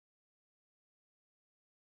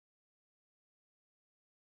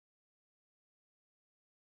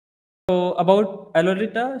So about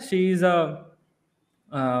Alolita, she is a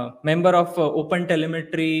member of Open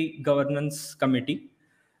Telemetry Governance Committee.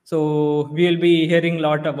 So we will be hearing a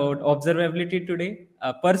lot about observability today.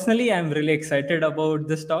 Personally, I'm really excited about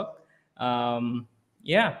this talk.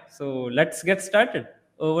 Yeah, so let's get started.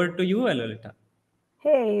 Over to you, Alolita.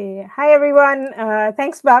 Hey, hi everyone.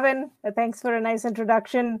 Thanks, Bhavin. Thanks for a nice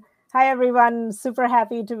introduction. Hi everyone. Super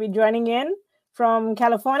happy to be joining in from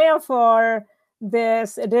California for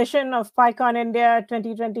this edition of PyCon India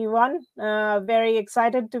 2021. Very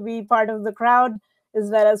excited to be part of the crowd as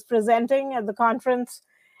well as presenting at the conference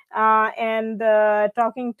and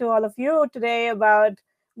talking to all of you today about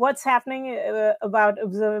what's happening about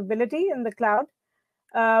observability in the cloud.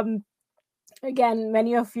 Um, Again,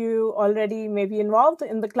 many of you already may be involved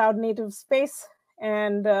in the cloud native space,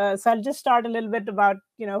 and so I'll just start a little bit about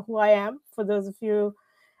who I am. For those of you,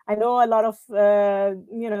 I know a lot of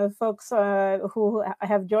folks who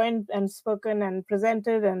have joined and spoken and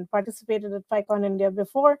presented and participated at PyCon India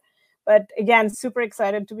before, but again, super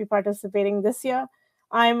excited to be participating this year.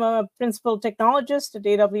 I'm a principal technologist at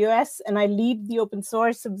AWS, and I lead the open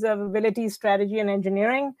source observability strategy and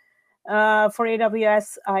engineering for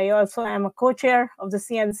AWS. I also am a co-chair of the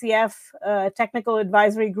CNCF Technical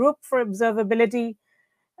Advisory Group for Observability,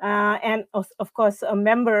 and of course, a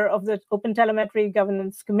member of the Open Telemetry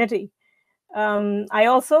Governance Committee. I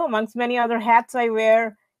also, amongst many other hats I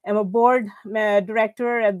wear, am a board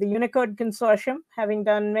director at the Unicode Consortium, having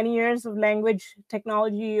done many years of language,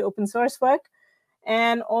 technology, open source work,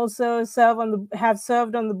 and also have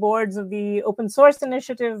served on the boards of the Open Source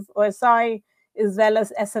Initiative, OSI, as well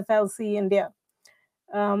as SFLC India.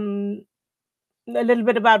 A little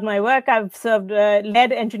bit about my work. I've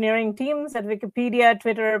led engineering teams at Wikipedia,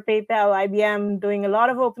 Twitter, PayPal, IBM, doing a lot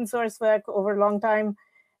of open source work over a long time.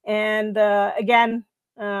 And again,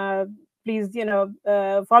 please,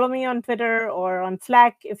 follow me on Twitter or on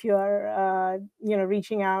Slack if you are,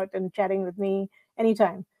 reaching out and chatting with me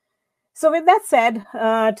anytime. So with that said,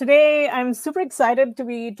 today I'm super excited to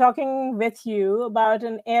be talking with you about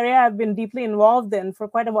an area I've been deeply involved in for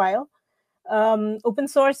quite a while, open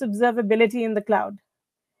source observability in the cloud.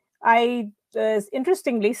 I,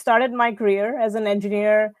 interestingly, started my career as an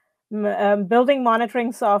engineer building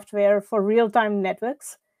monitoring software for real-time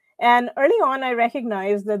networks. And early on, I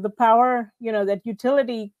recognized that the power, that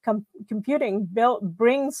utility computing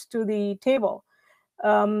brings to the table.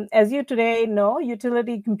 As you today know,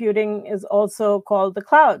 utility computing is also called the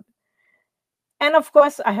cloud. And of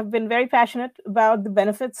course, I have been very passionate about the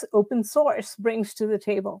benefits open source brings to the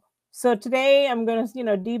table. So today I'm going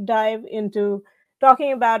to, deep dive into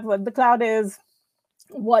talking about what the cloud is,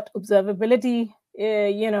 what observability,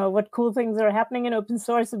 what cool things are happening in open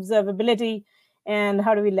source observability, and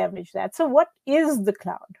how do we leverage that. So what is the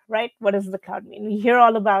cloud, right? What does the cloud mean? We hear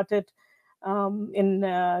all about it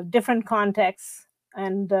in different contexts.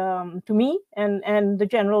 And to me, and the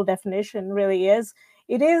general definition really is,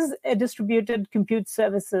 it is a distributed compute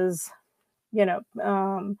services,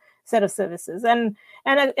 set of services. And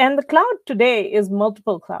the cloud today is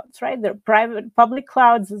multiple clouds, right? There are private, public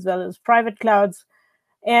clouds as well as private clouds.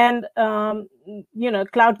 And,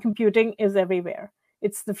 cloud computing is everywhere.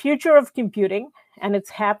 It's the future of computing, and it's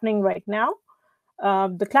happening right now.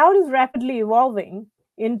 The cloud is rapidly evolving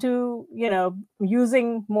into,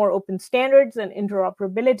 using more open standards and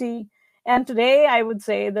interoperability. And today, I would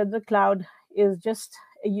say that the cloud is just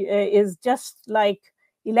like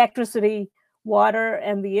electricity, water,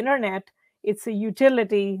 and the internet. It's a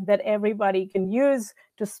utility that everybody can use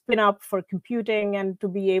to spin up for computing and to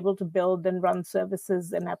be able to build and run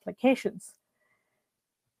services and applications.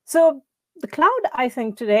 So the cloud, I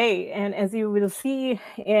think today, and as you will see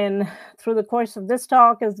through the course of this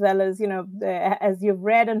talk, as well as as you've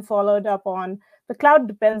read and followed up on, the cloud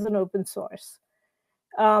depends on open source.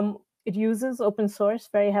 It uses open source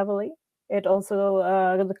very heavily. It also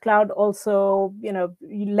the cloud also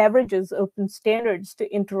leverages open standards to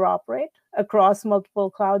interoperate across multiple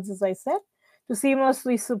clouds, as I said, to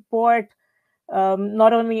seamlessly support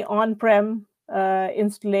not only on-prem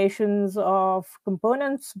installations of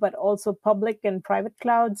components, but also public and private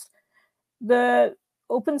clouds. The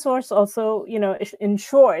open source also,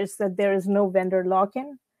 ensures that there is no vendor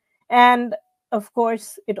lock-in. And of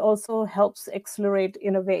course, it also helps accelerate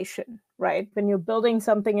innovation, right? When you're building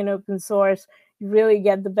something in open source, you really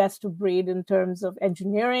get the best of breed in terms of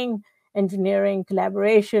engineering,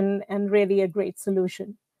 collaboration, and really a great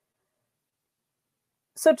solution.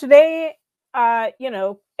 So today,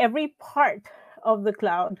 every part of the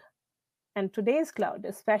cloud, and today's cloud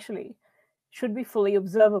especially, should be fully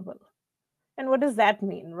observable. And what does that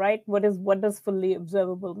mean, right? What does fully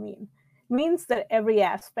observable mean? means that every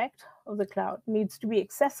aspect of the cloud needs to be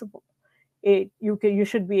accessible. You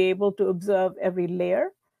should be able to observe every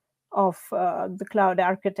layer of the cloud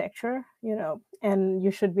architecture, and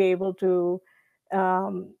you should be able to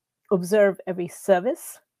observe every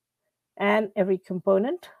service and every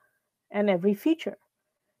component and every feature.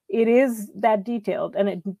 It is that detailed, and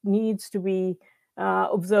it needs to be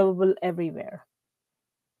observable everywhere.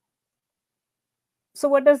 So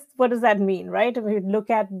what does that mean, right? If you look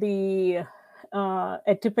at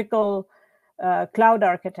a typical cloud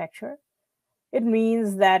architecture, it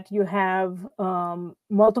means that you have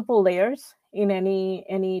multiple layers in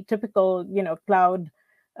any typical cloud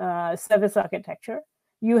service architecture.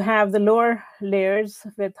 You have the lower layers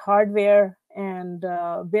with hardware and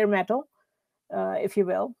bare metal, if you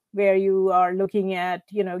will, where you are looking at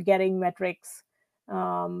getting metrics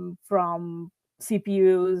from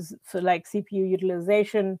CPUs, so like CPU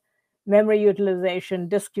utilization, memory utilization,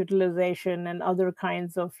 disk utilization, and other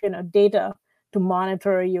kinds of data to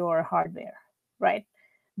monitor your hardware, right?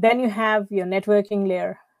 Then you have your networking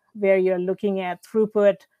layer, where you're looking at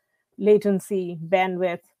throughput, latency,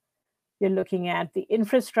 bandwidth. You're looking at the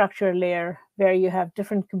infrastructure layer, where you have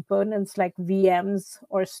different components like VMs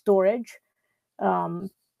or storage.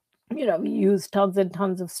 We use tons and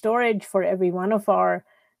tons of storage for every one of our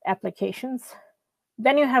applications.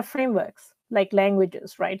 Then you have frameworks like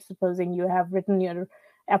languages, right? Supposing you have written your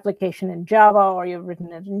application in Java, or you've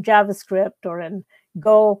written it in JavaScript or in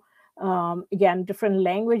Go. Again, different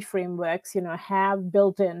language frameworks, have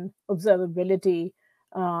built-in observability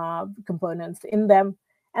components in them.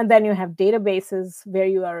 And then you have databases, where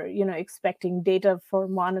you are, expecting data for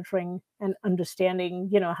monitoring and understanding,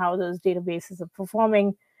 how those databases are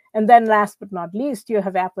performing. And then last but not least, you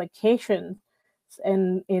have applications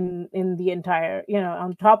in the entire,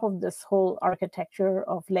 on top of this whole architecture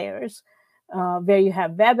of layers, where you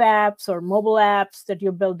have web apps or mobile apps that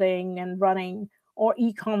you're building and running, or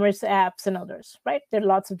e-commerce apps and others, right? There are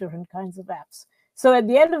lots of different kinds of apps. So at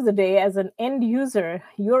the end of the day, as an end user,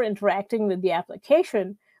 you're interacting with the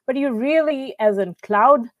application, but you really, as a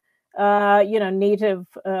cloud, native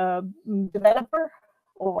developer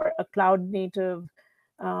or a cloud native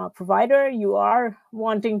provider, you are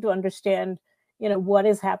wanting to understand, what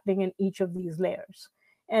is happening in each of these layers,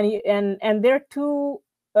 and there are two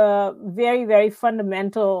very, very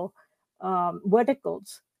fundamental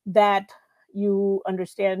verticals that you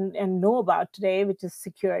understand and know about today, which is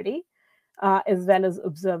security, as well as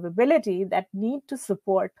observability, that need to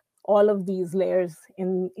support all of these layers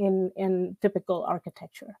in typical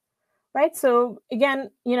architecture, right? So again,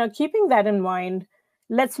 keeping that in mind,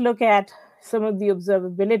 let's look at some of the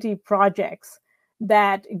observability projects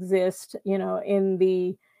that exist, in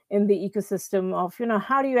the ecosystem of,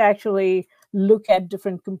 how do you actually look at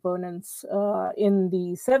different components in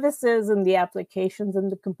the services and the applications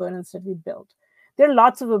and the components that we build. There are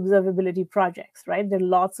lots of observability projects, right? There are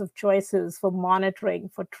lots of choices for monitoring,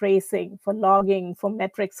 for tracing, for logging, for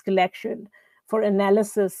metrics collection, for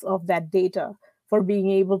analysis of that data, for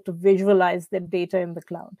being able to visualize that data in the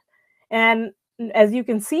cloud. And as you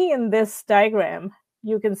can see in this diagram,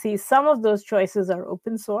 you can see some of those choices are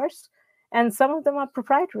open source, and some of them are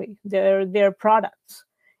proprietary. They're products,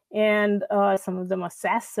 and some of them are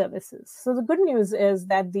SaaS services. So the good news is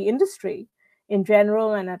that the industry in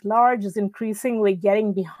general and at large is increasingly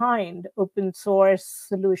getting behind open source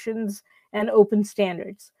solutions and open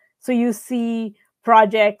standards. So you see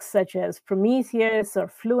projects such as Prometheus or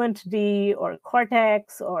FluentD or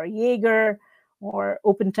Cortex or Jaeger or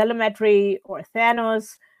OpenTelemetry or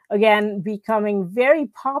Thanos, again, becoming very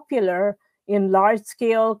popular in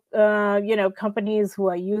large-scale, companies who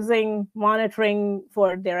are using monitoring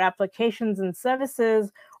for their applications and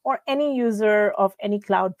services, or any user of any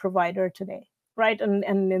cloud provider today, right? And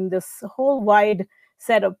in this whole wide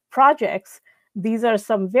set of projects, these are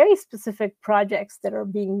some very specific projects that are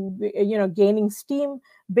being, gaining steam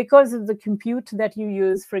because of the compute that you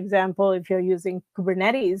use. For example, if you're using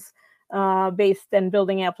Kubernetes based and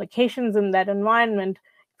building applications in that environment,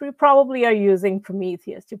 you probably are using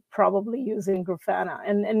Prometheus. You're probably using Grafana,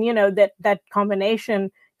 and that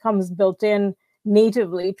combination comes built in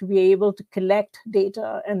natively to be able to collect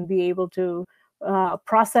data and be able to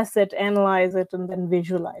process it, analyze it, and then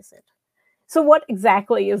visualize it. So what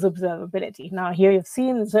exactly is observability? Now, here you've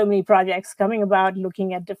seen so many projects coming about,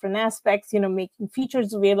 looking at different aspects, making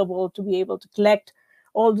features available to be able to collect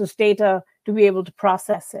all this data, to be able to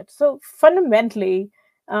process it. So fundamentally,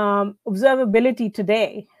 observability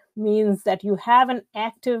today means that you have an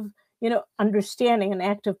active, understanding, an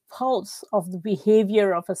active pulse of the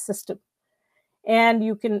behavior of a system. and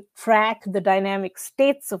you can track the dynamic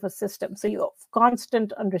states of a system. So you have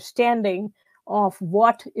constant understanding of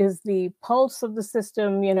what is the pulse of the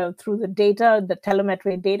system, through the data, the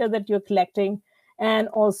telemetry data that you're collecting, and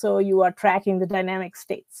also you are tracking the dynamic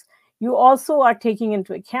states. You also are taking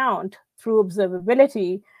into account through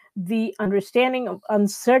observability the understanding of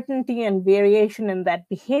uncertainty and variation in that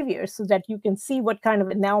behavior, so that you can see what kind of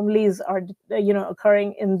anomalies are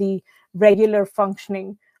occurring in the regular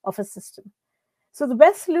functioning of a system. So the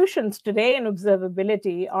best solutions today in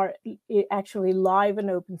observability are actually live and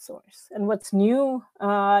open source. And what's new,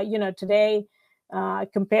 today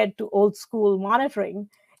compared to old school monitoring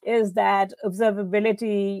is that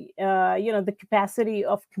observability, the capacity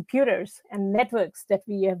of computers and networks that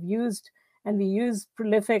we have used and we use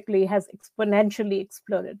prolifically has exponentially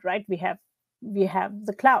exploded, right? We have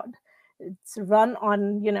the cloud. It's run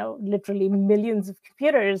on, literally millions of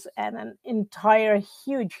computers and an entire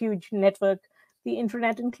huge network, the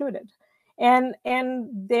internet included, and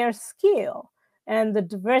their scale and the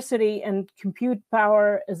diversity and compute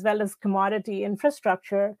power, as well as commodity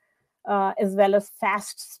infrastructure, as well as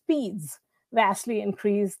fast speeds, vastly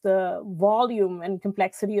increase the volume and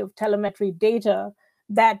complexity of telemetry data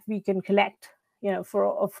that we can collect,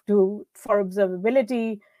 for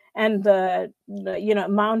observability, and the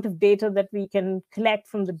amount of data that we can collect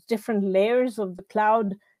from the different layers of the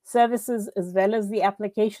cloud services, as well as the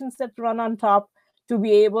applications that run on top, to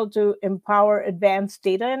be able to empower advanced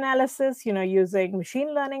data analysis, using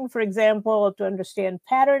machine learning, for example, to understand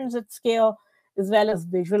patterns at scale, as well as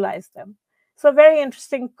visualize them. So a very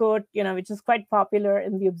interesting quote, which is quite popular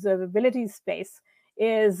in the observability space,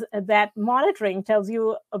 is that monitoring tells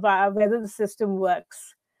you about whether the system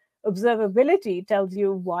works. Observability tells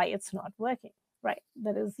you why it's not working, right?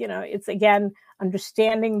 That is, it's again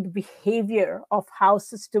understanding the behavior of how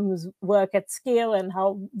systems work at scale and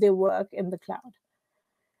how they work in the cloud.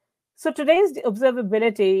 So today's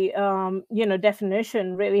observability,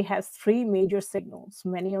 definition really has three major signals.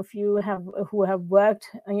 Many of you who have worked,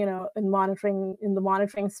 in the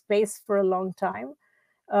monitoring space for a long time,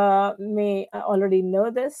 may already know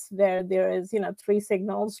this. Where there is, three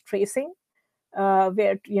signals: tracing,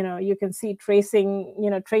 where you can see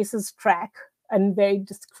tracing, traces track a very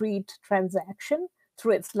discrete transaction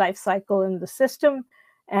through its life cycle in the system.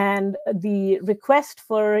 And the request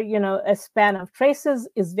for a span of traces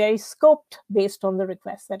is very scoped based on the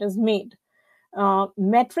request that is made.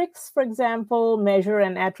 Metrics, for example, measure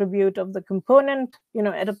an attribute of the component,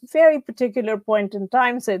 at a very particular point in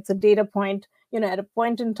time. So it's a data point, at a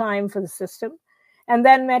point in time for the system. And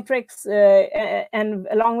then metrics, and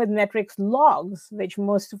along with metrics, logs, which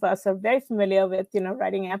most of us are very familiar with,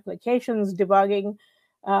 writing applications, debugging.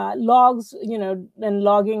 Logs, and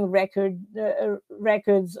logging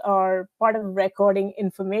records are part of recording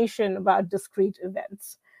information about discrete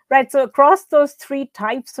events, right? So across those three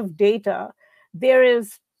types of data, there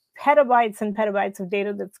is petabytes and petabytes of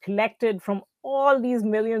data that's collected from all these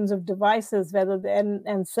millions of devices, whether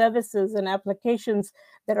and services and applications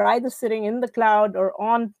that are either sitting in the cloud or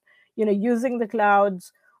on, using the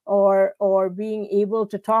clouds, or being able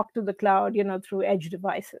to talk to the cloud, through edge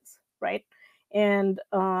devices, right? And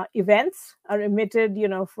events are emitted,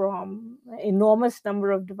 from enormous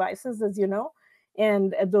number of devices, as you know,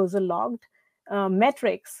 and those are logged.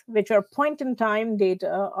 Metrics, which are point-in-time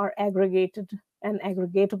data, are aggregated and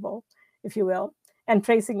aggregatable, if you will. And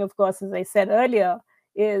tracing, of course, as I said earlier,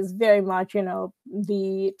 is very much,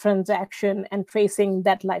 the transaction and tracing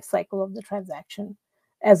that life cycle of the transaction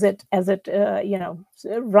as it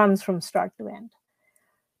runs from start to end.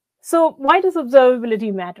 So why does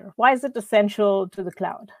observability matter? Why is it essential to the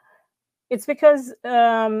cloud? It's because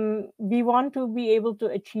we want to be able to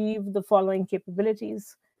achieve the following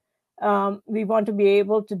capabilities. We want to be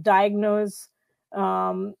able to diagnose,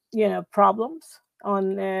 problems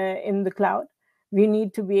in the cloud. We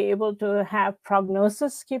need to be able to have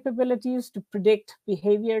prognosis capabilities to predict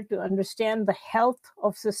behavior, to understand the health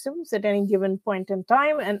of systems at any given point in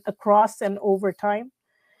time and across and over time.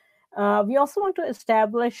 We also want to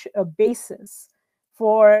establish a basis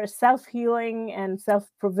for self-healing and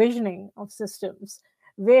self-provisioning of systems,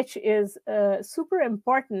 which is super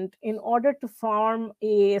important in order to form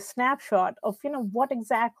a snapshot of what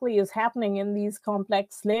exactly is happening in these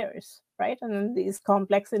complex layers, right? And in these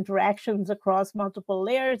complex interactions across multiple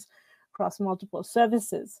layers, across multiple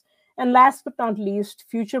services. And last but not least,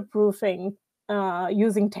 future-proofing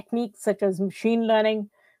using techniques such as machine learning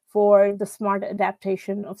for the smart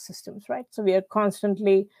adaptation of systems, right? So we are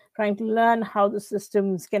constantly trying to learn how the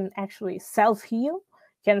systems can actually self-heal,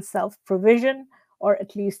 can self-provision, or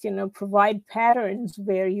at least, provide patterns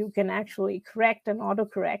where you can actually correct and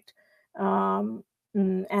autocorrect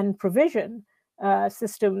and provision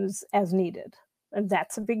systems as needed. And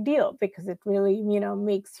that's a big deal because it really,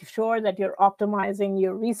 makes sure that you're optimizing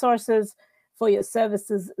your resources for your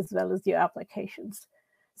services as well as your applications.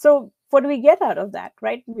 So what do we get out of that,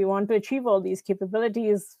 right? We want to achieve all these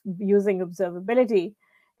capabilities using observability.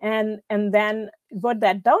 And then what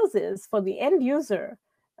that does is for the end user,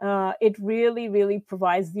 it really, really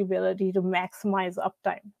provides the ability to maximize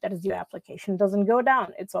uptime. That is, your application doesn't go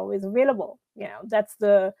down; it's always available. That's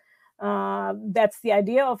the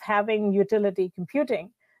idea of having utility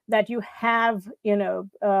computing. That you have,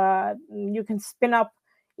 you can spin up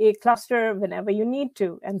a cluster whenever you need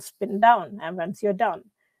to and spin down, and once you're done.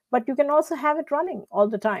 But you can also have it running all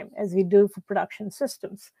the time, as we do for production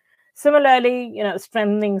systems. Similarly,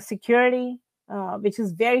 strengthening security, which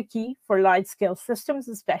is very key for large-scale systems,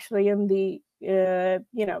 especially in the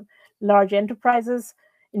large enterprises.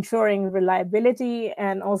 Ensuring reliability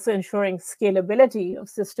and also ensuring scalability of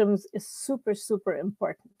systems is super, super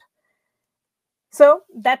important. So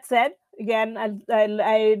that said, again,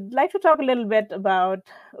 I'd like to talk a little bit about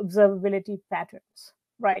observability patterns,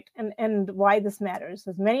 right? And why this matters.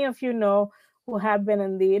 As many of you know who have been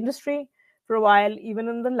in the industry for a while, even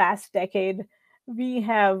in the last decade, we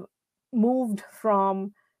have moved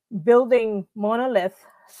from building monoliths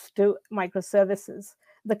to microservices.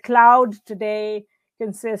 The cloud today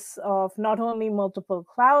consists of not only multiple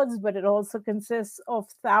clouds, but it also consists of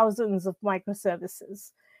thousands of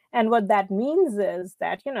microservices. And what that means is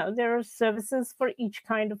that, there are services for each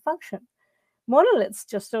kind of function. Monoliths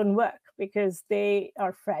just don't work because they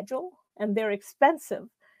are fragile and they're expensive.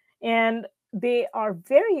 And they are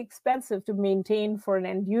very expensive to maintain for an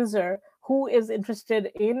end user who is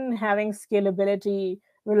interested in having scalability,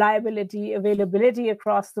 reliability, availability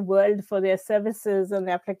across the world for their services and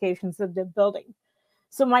the applications that they're building.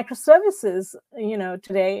 So microservices,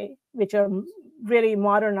 today, which are really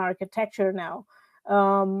modern architecture now,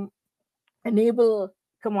 enable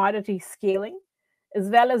commodity scaling as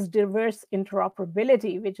well as diverse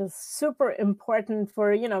interoperability, which is super important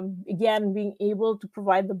for, again, being able to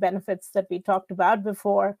provide the benefits that we talked about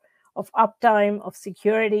before of uptime, of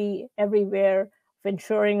security everywhere, of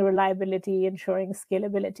ensuring reliability, ensuring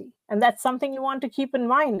scalability. And that's something you want to keep in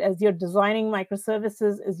mind as you're designing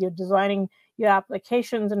microservices, as you're designing your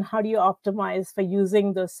applications, and how do you optimize for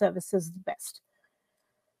using those services the best.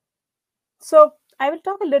 So I will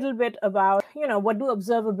talk a little bit about, what do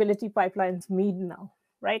observability pipelines mean now,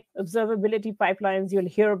 right? Observability pipelines, you'll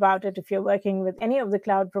hear about it if you're working with any of the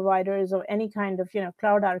cloud providers or any kind of,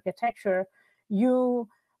 cloud architecture. You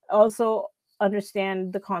also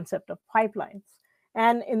understand the concept of pipelines.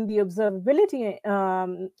 And in the observability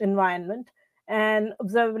environment, and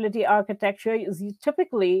observability architecture is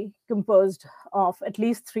typically composed of at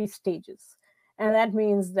least 3 stages. And that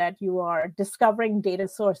means that you are discovering data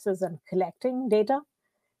sources and collecting data.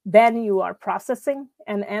 Then you are processing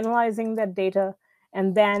and analyzing that data.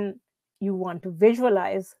 And then you want to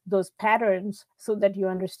visualize those patterns so that you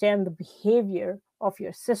understand the behavior of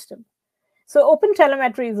your system. So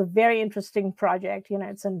OpenTelemetry is a very interesting project.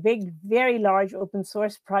 It's a big, very large open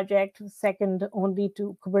source project, second only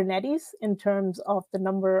to Kubernetes in terms of the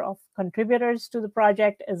number of contributors to the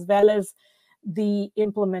project, as well as the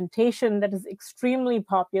implementation that is extremely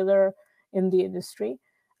popular in the industry.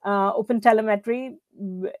 OpenTelemetry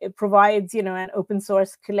provides, an open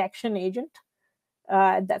source collection agent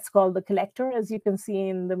that's called the collector, as you can see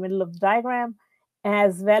in the middle of the diagram,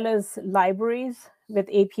 as well as libraries with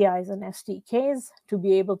APIs and SDKs to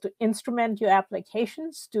be able to instrument your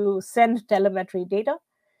applications to send telemetry data,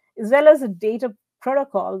 as well as a data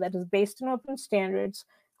protocol that is based on open standards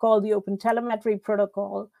called the OpenTelemetry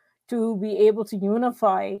protocol, to be able to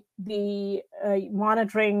unify the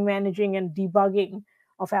monitoring, managing, and debugging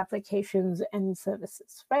of applications and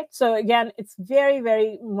services, right? So again, it's very,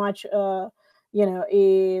 very much a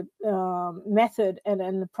method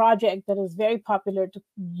and a project that is very popular to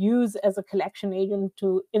use as a collection agent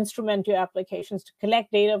to instrument your applications, to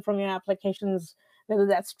collect data from your applications, whether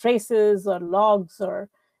that's traces or logs or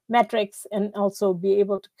metrics, and also be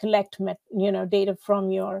able to collect data from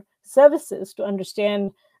your services to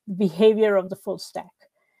understand behavior of the full stack.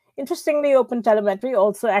 Interestingly, OpenTelemetry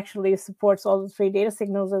also actually supports all the 3 data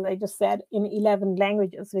signals, as I just said, in 11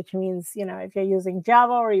 languages, which means, if you're using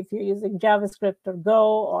Java or if you're using JavaScript or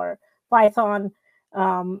Go or Python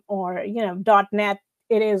or, .NET,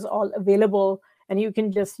 it is all available. And you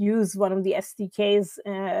can just use one of the SDKs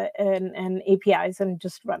and APIs and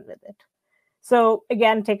just run with it. So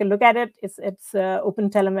again, take a look at it. It's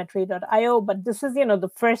opentelemetry.io, but this is,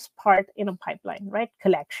 the first part in a pipeline, right?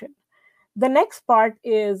 Collection. The next part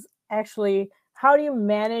is actually how do you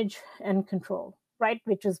manage and control, right?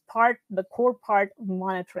 Which is the core part of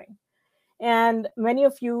monitoring. And many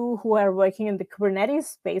of you who are working in the Kubernetes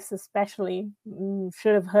space, especially,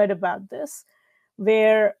 should have heard about this,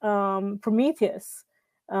 where Prometheus,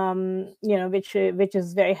 which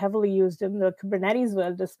is very heavily used in the Kubernetes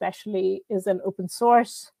world, especially, is an open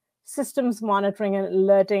source systems monitoring and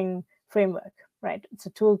alerting framework. Right, it's a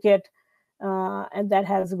toolkit, and that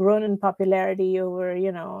has grown in popularity over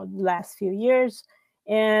the last few years.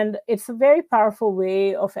 And it's a very powerful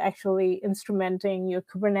way of actually instrumenting your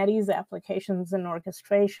Kubernetes applications and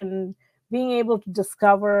orchestration, being able to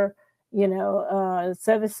discover,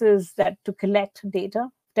 services that to collect data,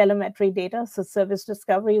 telemetry data. So service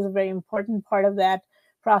discovery is a very important part of that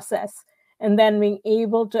process. And then being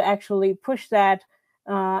able to actually push that.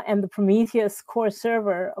 And the Prometheus core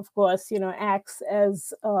server, of course, acts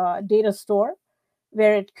as a data store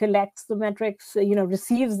where it collects the metrics,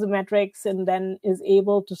 receives the metrics, and then is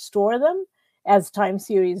able to store them as time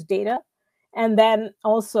series data. And then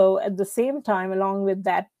also at the same time, along with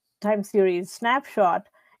that time series snapshot,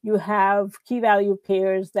 you have key value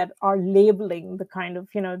pairs that are labeling the kind of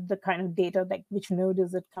data, like which node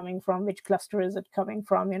is it coming from, which cluster is it coming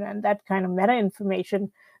from, and that kind of meta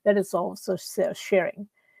information that is also sharing.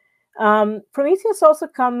 Prometheus also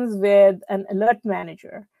comes with an alert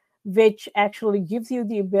manager, which actually gives you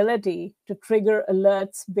the ability to trigger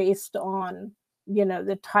alerts based on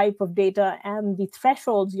the type of data and the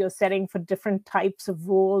thresholds you're setting for different types of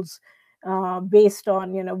roles, based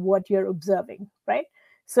on what you're observing, right?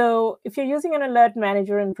 So if you're using an alert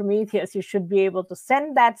manager in Prometheus, you should be able to set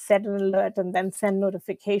an alert, and then send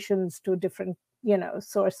notifications to different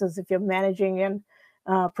sources. If you're managing in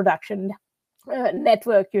production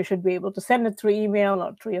network, you should be able to send it through email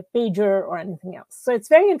or through your pager or anything else. So it's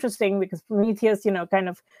very interesting because Prometheus, kind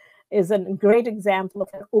of is a great example of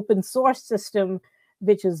an open source system,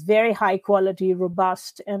 which is very high quality,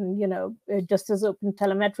 robust, and, just as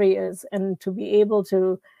OpenTelemetry is. And to be able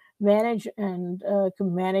to manage and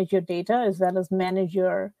manage your data as well as manage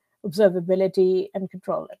your observability and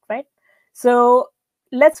control it, right? So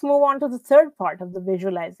let's move on to the third part of the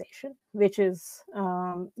visualization, which is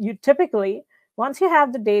you typically, once you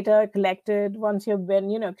have the data collected, once you've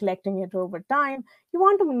been, collecting it over time, you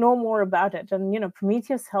want to know more about it. And,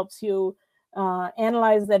 Prometheus helps you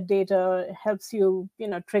analyze that data, helps you,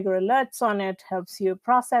 trigger alerts on it, helps you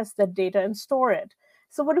process that data and store it.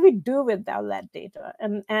 So what do we do with all that data?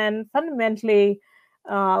 And fundamentally,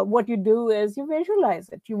 what you do is you visualize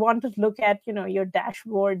it. You want to look at, your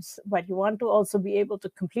dashboards, but you want to also be able to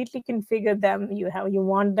completely configure them. You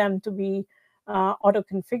want them to be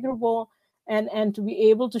auto-configurable, and to be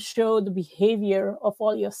able to show the behavior of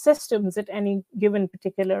all your systems at any given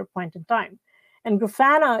particular point in time. And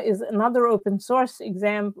Grafana is another open source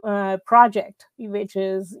project, which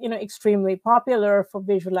is extremely popular for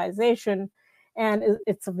visualization. And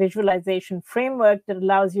it's a visualization framework that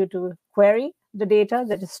allows you to query the data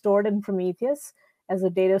that is stored in Prometheus as a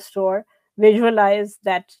data store, visualize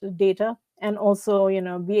that data, and also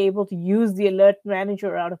be able to use the alert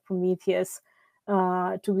manager out of Prometheus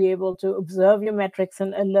to be able to observe your metrics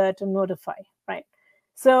and alert and notify, right?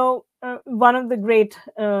 So one of the great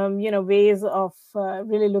ways of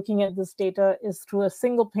really looking at this data is through a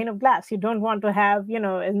single pane of glass. You don't want to have,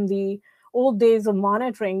 in the old days of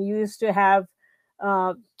monitoring, you used to have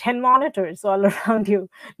 10 monitors all around you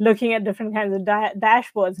looking at different kinds of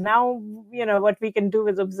dashboards. Now, what we can do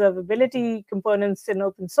with observability components in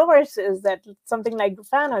open source is that something like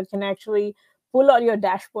Grafana can actually pull all your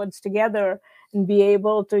dashboards together and be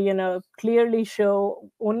able to, clearly show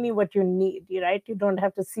only what you need, right? You don't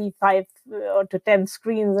have to see 5 to 10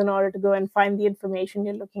 screens in order to go and find the information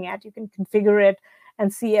you're looking at. You can configure it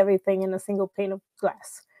and see everything in a single pane of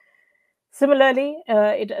glass. Similarly,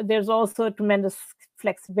 there's also tremendous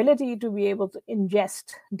flexibility to be able to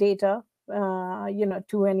ingest data,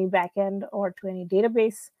 to any backend or to any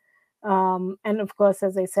database. And of course,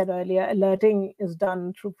 as I said earlier, alerting is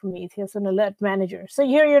done through Prometheus and Alert Manager. So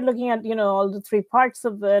here you're looking at, all the 3 parts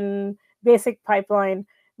of a basic pipeline,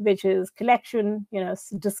 which is collection,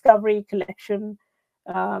 discovery, collection,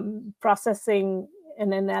 processing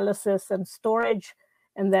and analysis and storage,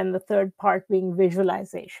 and then the third part being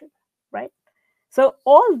visualization, right? So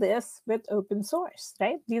all this with open source,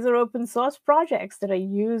 right? These are open source projects that are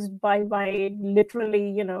used by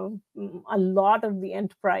literally, a lot of the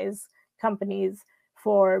enterprise companies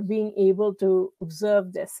for being able to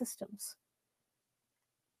observe their systems.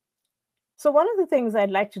 So one of the things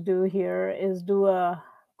I'd like to do here is do a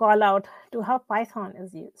call out to how Python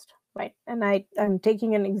is used, right? And I'm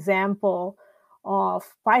taking an example of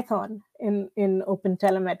Python in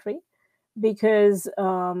OpenTelemetry, because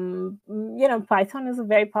Python is a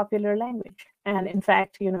very popular language, and in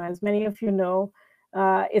fact, as many of you know,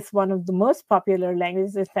 it's one of the most popular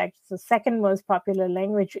languages. In fact, it's the second most popular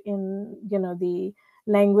language in the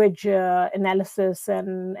language analysis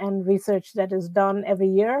and research that is done every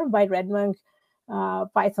year by RedMonk.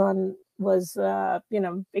 Python was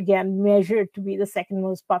again measured to be the second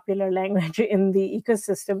most popular language in the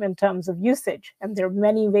ecosystem in terms of usage. And there are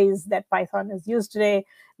many ways that Python is used today,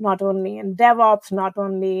 not only in DevOps, not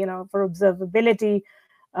only for observability,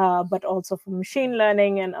 but also for machine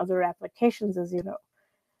learning and other applications, as you know.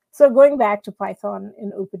 So going back to Python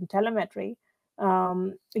in OpenTelemetry,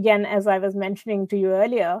 again, as I was mentioning to you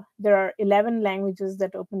earlier, there are 11 languages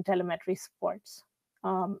that OpenTelemetry supports.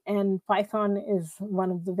 And Python is one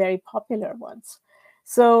of the very popular ones.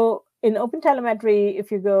 So in OpenTelemetry,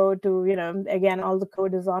 if you go to, again, all the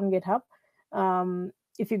code is on GitHub.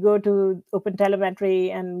 If you go to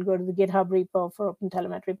OpenTelemetry and go to the GitHub repo for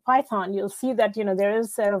OpenTelemetry Python, you'll see that there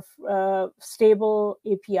is sort of stable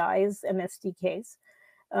APIs and SDKs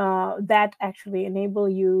that actually enable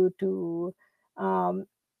you to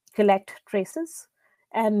collect traces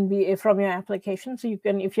and be from your application. So you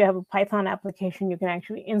can, if you have a Python application, you can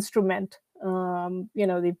actually instrument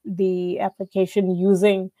the application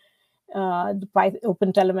using the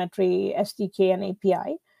OpenTelemetry SDK and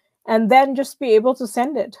API, and then just be able to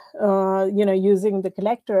send it using the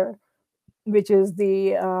collector, which is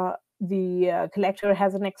the collector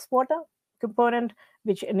has an exporter component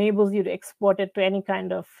which enables you to export it to any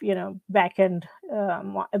kind of backend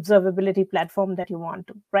observability platform that you want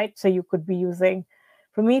to, right? So you could be using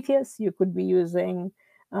Prometheus, you could be using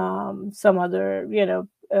some other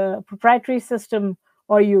proprietary system,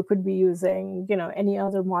 or you could be using any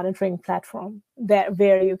other monitoring platform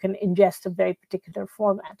where you can ingest a very particular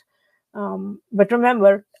format. But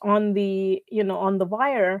remember, on the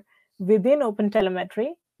wire within OpenTelemetry,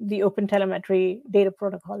 the OpenTelemetry data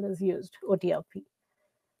protocol is used, OTLP.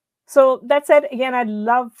 So that said, again, I'd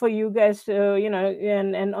love for you guys to,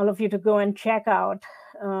 and all of you to go and check out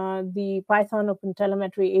the Python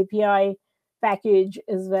OpenTelemetry API package,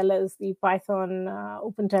 as well as the Python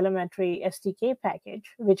OpenTelemetry SDK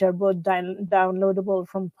package, which are both downloadable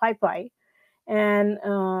from PyPy. And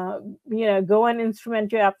go and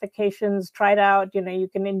instrument your applications, try it out. You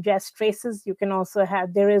can ingest traces. You can also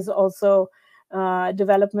there is also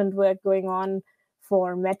development work going on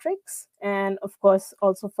for metrics, and of course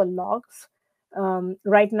also for logs.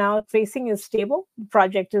 Right now, tracing is stable. The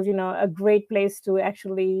project is a great place to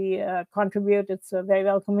actually contribute. It's a very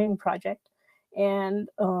welcoming project, and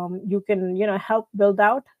you can help build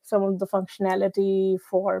out some of the functionality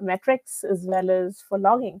for metrics as well as for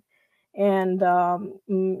logging. And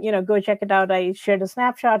go check it out. I shared a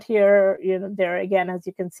snapshot here. There again, as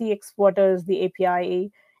you can see, exporters, the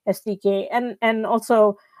API, SDK, and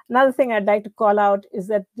also another thing I'd like to call out is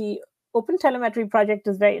that the OpenTelemetry project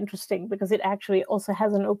is very interesting because it actually also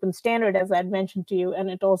has an open standard, as I'd mentioned to you, and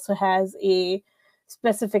it also has a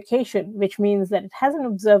specification, which means that it has an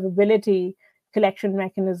observability collection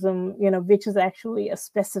mechanism, which is actually a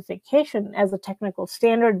specification as a technical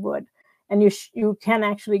standard would. And you can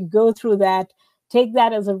actually go through that, take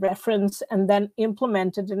that as a reference, and then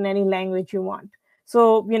implement it in any language you want.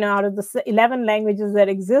 So, out of the 11 languages that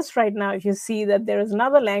exist right now, if you see that there is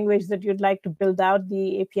another language that you'd like to build out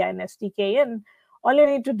the API and SDK in, all you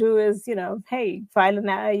need to do is, hey, file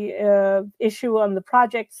an issue on the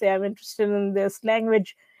project, say I'm interested in this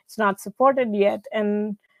language, it's not supported yet,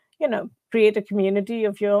 and, create a community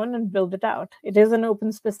of your own and build it out. It is an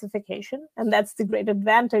open specification, and that's the great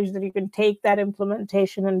advantage, that you can take that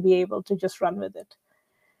implementation and be able to just run with it.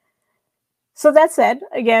 So that said,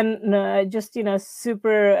 again, just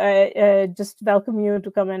super, just welcome you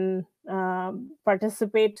to come and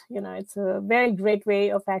participate. It's a very great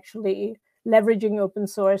way of actually leveraging open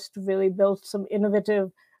source to really build some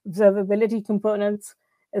innovative observability components,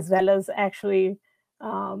 as well as actually,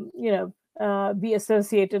 be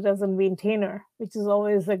associated as a maintainer, which is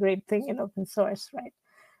always a great thing in open source, right?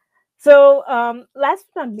 So last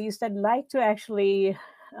but not least, I'd like to actually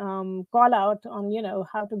call out on,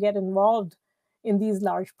 how to get involved in these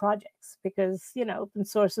large projects, because, open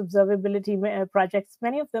source observability projects,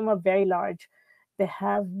 many of them are very large. They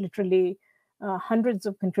have literally hundreds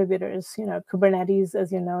of contributors. Kubernetes,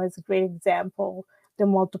 as you know, is a great example. There are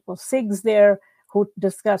multiple SIGs there who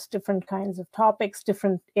discuss different kinds of topics,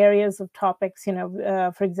 different areas of topics,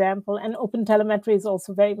 for example. And OpenTelemetry is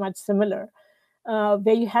also very much similar,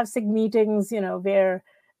 where you have SIG meetings, where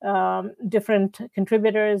different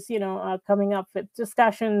contributors, are coming up with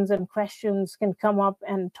discussions, and questions can come up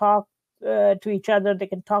and talk to each other. They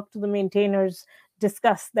can talk to the maintainers,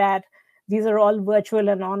 discuss that. These are all virtual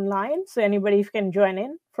and online, so anybody can join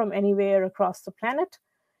in from anywhere across the planet.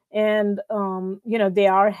 And they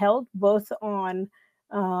are held both on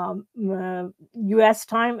US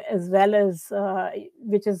time as well as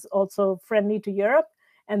which is also friendly to Europe,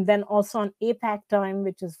 and then also on APAC time,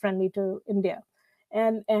 which is friendly to India.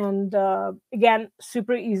 And again,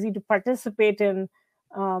 super easy to participate in.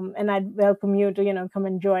 And I'd welcome you to come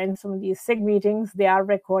and join some of these SIG meetings. They are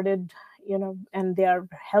recorded, and they are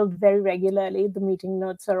held very regularly. The meeting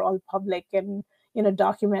notes are all public and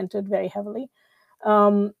documented very heavily.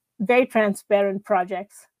 Very transparent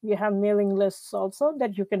projects. You have mailing lists also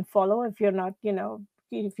that you can follow if you're not,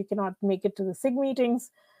 if you cannot make it to the SIG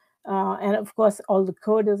meetings. And of course, all the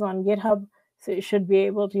code is on GitHub, so you should be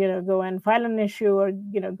able to, go and file an issue, or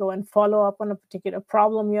go and follow up on a particular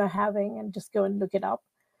problem you're having, and just go and look it up.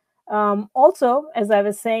 Also, as I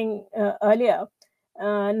was saying earlier,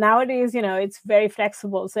 nowadays, it's very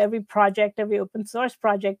flexible. So every project, every open source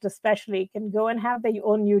project especially, can go and have their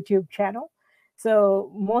own YouTube channel.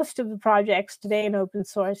 So most of the projects today in open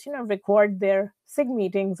source, record their SIG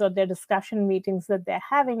meetings or their discussion meetings that they're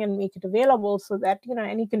having and make it available, so that,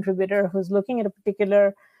 any contributor who's looking at a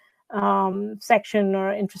particular section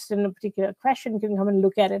or interested in a particular question can come and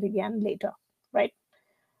look at it again later, right?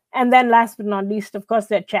 And then last but not least, of course,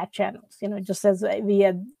 there are chat channels. Just as we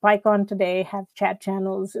at PyCon today have chat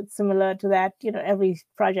channels, it's similar to that. Every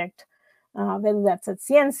project, whether that's at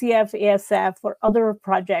CNCF, ASF, or other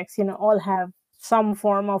projects, all have some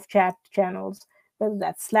form of chat channels, whether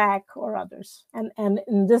that's Slack or others. And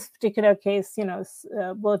in this particular case,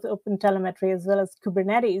 both OpenTelemetry as well as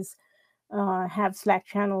Kubernetes have Slack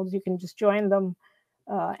channels. You can just join them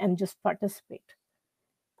and just participate.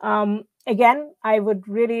 Again, I would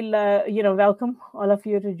really, welcome all of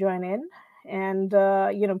you to join in and,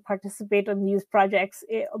 participate on these projects.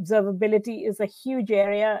 Observability is a huge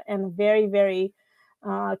area and very, very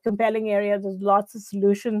compelling area. There's lots of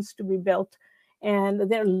solutions to be built. And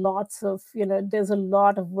there are lots of, there's a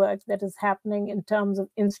lot of work that is happening in terms of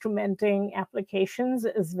instrumenting applications,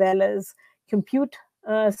 as well as compute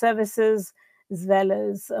services, as well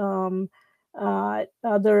as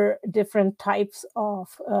other different types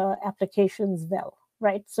of applications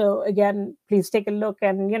right? So again, please take a look,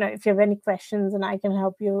 and if you have any questions and I can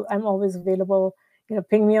help you, I'm always available.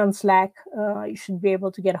 Ping me on Slack. You should be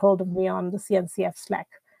able to get hold of me on the CNCF Slack.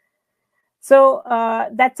 So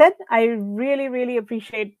that's it. I really, really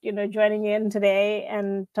appreciate joining in today,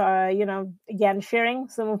 and again, sharing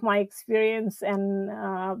some of my experience, and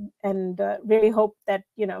really hope that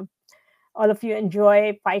all of you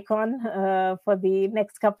enjoy PyCon for the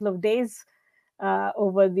next couple of days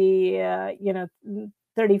over the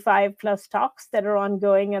 35 plus talks that are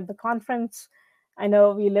ongoing at the conference. I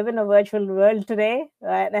know we live in a virtual world today,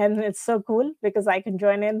 and it's so cool because I can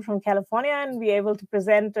join in from California and be able to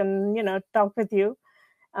present and talk with you.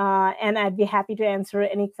 And I'd be happy to answer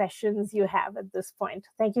any questions you have at this point.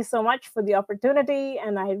 Thank you so much for the opportunity,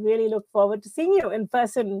 and I really look forward to seeing you in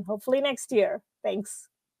person, hopefully next year. Thanks.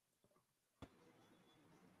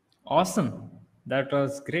 Awesome. That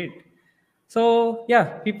was great. So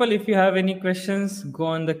yeah, people, if you have any questions, go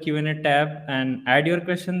on the Q&A tab and add your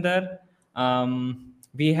question there.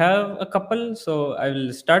 We have a couple, so I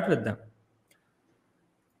will start with them.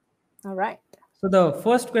 All right. So the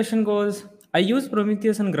first question goes, I use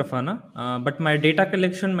Prometheus and Grafana, but my data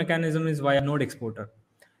collection mechanism is via Node Exporter.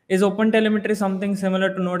 Is OpenTelemetry something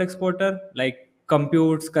similar to Node Exporter, like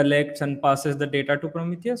computes, collects, and passes the data to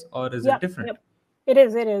Prometheus, or is it different? Yep. It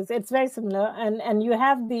is. It's very similar. And you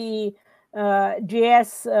have the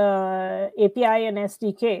JS API and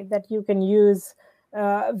SDK that you can use,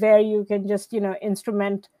 where you can just,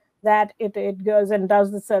 instrument that. It goes and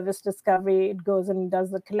does the service discovery. It goes and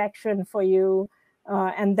does the collection for you,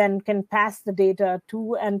 and then can pass the data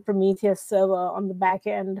to and Prometheus server on the back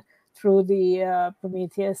end through the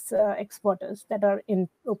Prometheus exporters that are in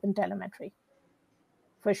OpenTelemetry,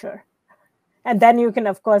 for sure. And then you can,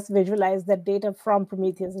 of course, visualize that data from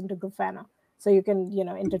Prometheus into Grafana. So you can,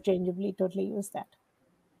 interchangeably totally use that.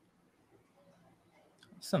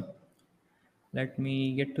 Awesome. Let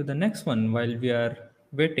me get to the next one while we are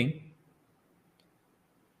waiting.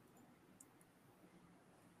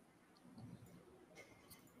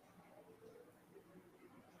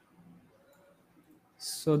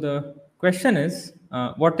 So the question is,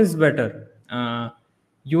 what is better?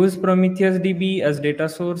 Use Prometheus DB as data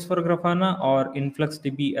source for Grafana or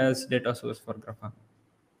InfluxDB as data source for Grafana?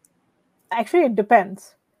 Actually, it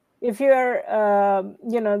depends. If you're,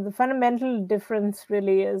 the fundamental difference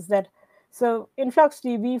really is that, so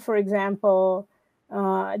InfluxDB, for example,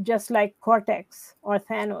 just like Cortex or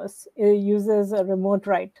Thanos, it uses a remote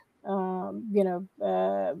write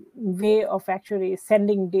way of actually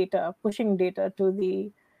sending data, pushing data to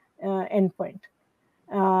the endpoint.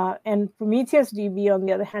 And Prometheus DB, on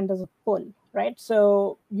the other hand, does a pull, right?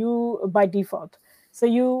 So you, by default, so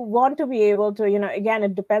you want to be able to, again,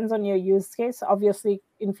 it depends on your use case. Obviously,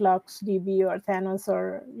 InfluxDB or Thanos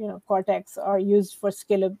or, Cortex are used for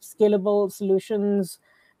scalable solutions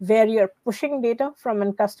where you're pushing data from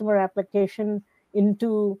a customer application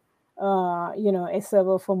into, a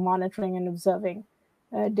server for monitoring and observing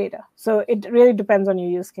data. So it really depends on your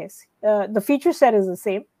use case. The feature set is the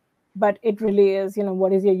same, but it really is,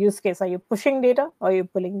 what is your use case? Are you pushing data or are you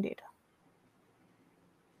pulling data?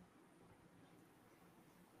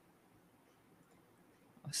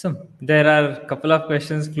 Awesome. There are a couple of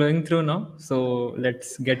questions flowing through now, so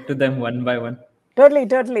let's get to them one by one.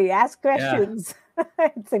 Totally. Ask Yeah. questions.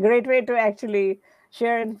 It's a great way to actually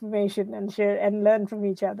share information and share and learn from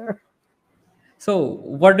each other. So,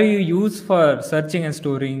 what do you use for searching and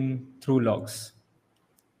storing through logs?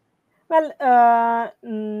 Well,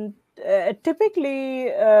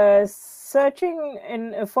 typically,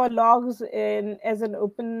 searching for logs as an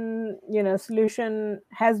open, solution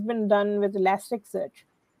has been done with Elasticsearch.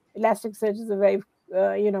 Elasticsearch is a very,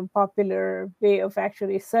 popular way of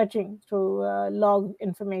actually searching through log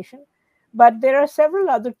information. But there are several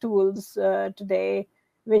other tools today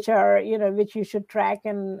which are, which you should track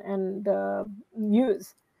and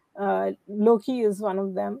use. Loki is one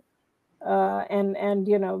of them. And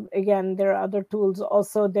again, there are other tools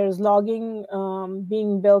also. There's logging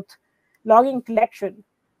being built, logging collection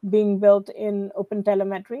being built in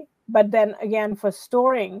OpenTelemetry. But then again, for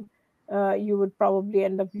storing, you would probably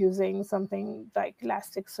end up using something like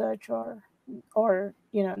Elasticsearch or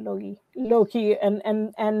Loki, and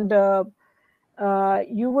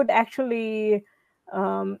you would actually,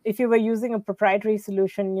 if you were using a proprietary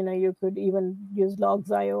solution, you could even use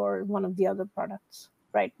Logs.io or one of the other products,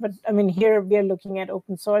 right? But I mean, here we are looking at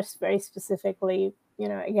open source very specifically,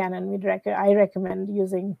 again, and I recommend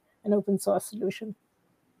using an open source solution.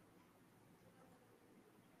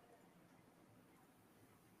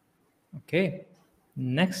 Okay,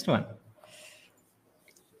 next one.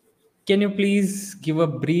 Can you please give a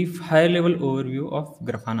brief high-level overview of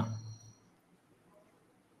Grafana?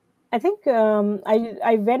 I think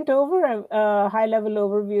I went over a high level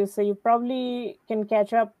overview, so you probably can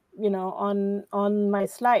catch up, on my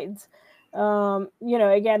slides.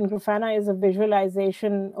 Again, Grafana is a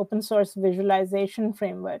visualization, open source visualization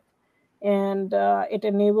framework, and it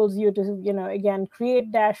enables you to, again,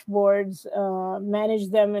 create dashboards, manage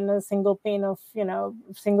them in a single pane of,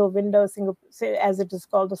 single window, as it is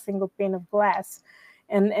called, a single pane of glass.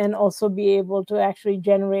 And also be able to actually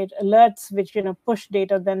generate alerts which push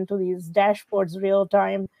data then to these dashboards real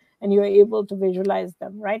time, and you're able to visualize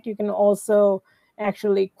them, right? You can also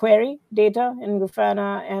actually query data in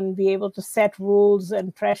Grafana and be able to set rules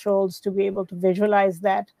and thresholds to be able to visualize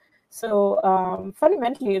that. So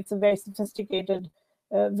fundamentally, it's a very sophisticated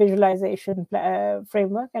visualization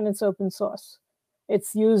framework, and it's open source.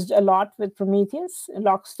 It's used a lot with Prometheus,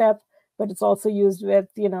 Lockstep, but it's also used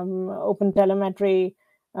with OpenTelemetry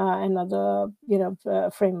and other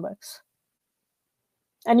frameworks.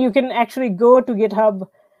 And you can actually go to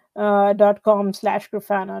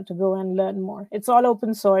github.com/Grafana to go and learn more. It's all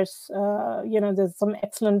open source. There's some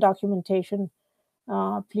excellent documentation.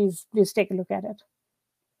 Please take a look at it.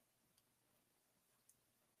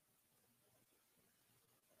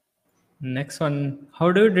 Next one,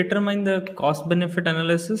 how do you determine the cost benefit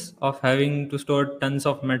analysis of having to store tons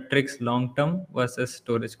of metrics long term versus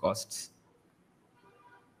storage costs?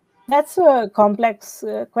 That's a complex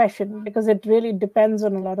question because it really depends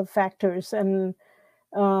on a lot of factors. And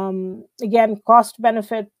again, cost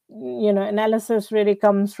benefit analysis really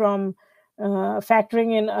comes from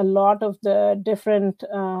factoring in a lot of the different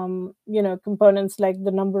components, like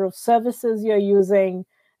the number of services you're using,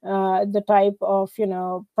 the type of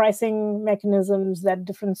pricing mechanisms that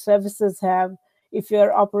different services have, if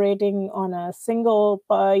you're operating on a single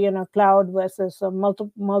cloud versus a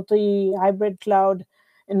multi hybrid cloud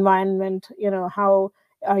environment, how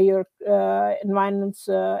are your environments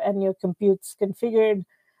and your computes configured.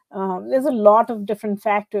 There's a lot of different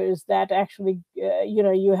factors that actually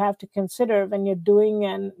you have to consider when you're doing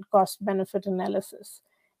an cost benefit analysis.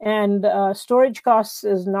 And storage costs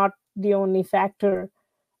is not the only factor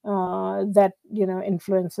that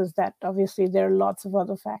influences that. Obviously, there are lots of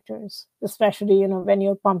other factors, especially when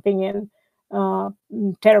you're pumping in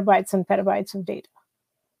terabytes and petabytes of data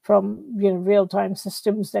from real-time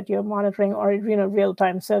systems that you're monitoring, or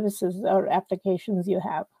real-time services or applications you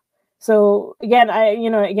have. So again,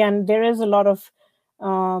 there is a lot of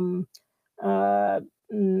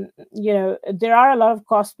there are a lot of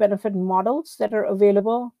cost benefit models that are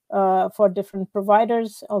available for different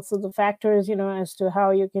providers. Also the factors, as to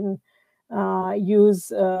how you can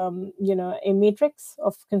use, a matrix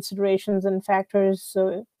of considerations and factors.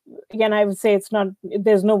 So again, I would say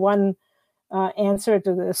there's no one answer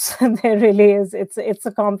to this. There really is. It's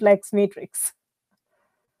a complex matrix.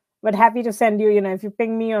 But happy to send you, if you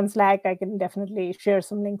ping me on Slack, I can definitely share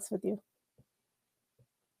some links with you.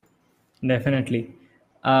 Definitely.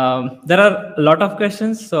 There are a lot of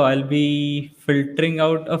questions, so I'll be filtering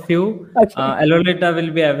out a few. Okay. Alolita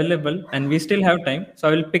will be available, and we still have time, so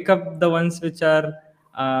I will pick up the ones which are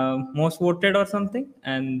most voted or something,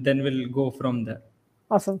 and then we'll go from there.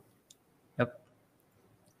 Awesome. Yep.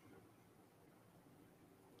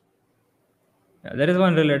 Yeah, there is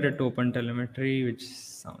one related to OpenTelemetry, which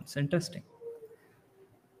sounds interesting.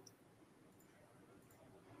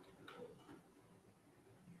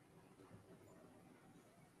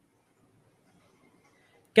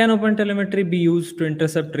 Can OpenTelemetry be used to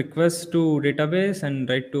intercept requests to database and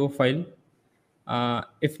write to a file?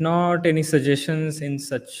 If not, any suggestions in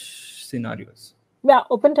such scenarios? Yeah,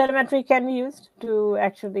 OpenTelemetry can be used to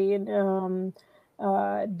actually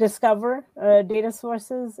discover data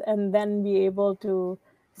sources and then be able to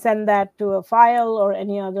send that to a file or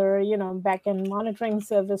any other, backend monitoring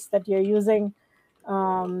service that you're using.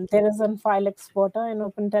 There is a file exporter in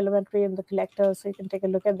OpenTelemetry in the collector, so you can take a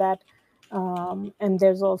look at that. And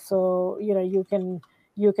there's also, you can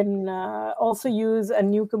also use a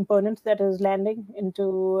new component that is landing into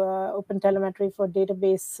OpenTelemetry for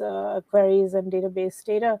database queries and database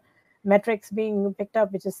data metrics being picked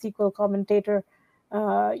up, which is SQL Commentator,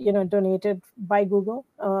 donated by Google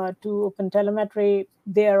to OpenTelemetry.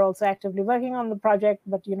 They are also actively working on the project,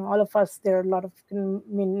 but all of us, there are a lot of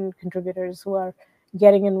contributors who are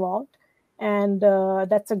getting involved. And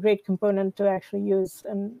that's a great component to actually use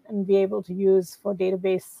and be able to use for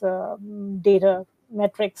database data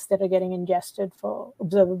metrics that are getting ingested for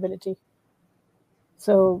observability.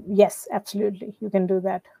 So yes, absolutely, you can do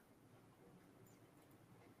that.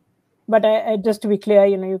 But just to be clear,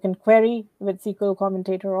 you can query with SQL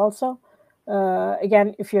Commentator also.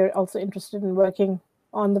 Again, if you're also interested in working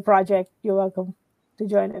on the project, you're welcome to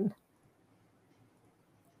join in.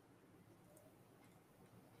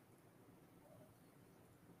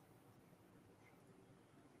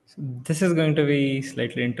 So this is going to be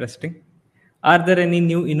slightly interesting. Are there any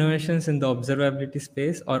new innovations in the observability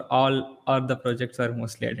space, or all the projects are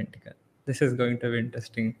mostly identical? This is going to be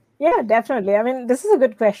interesting. Yeah, definitely. I mean, this is a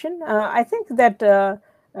good question. I think that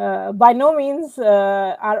by no means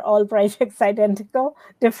are all projects identical.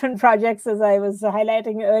 Different projects, as I was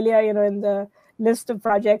highlighting earlier, in the list of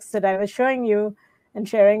projects that I was showing you and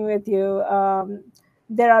sharing with you,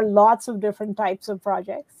 there are lots of different types of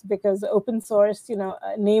projects because open source,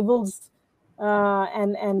 enables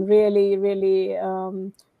and really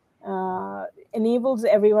enables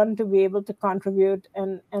everyone to be able to contribute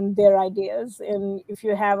and their ideas. And if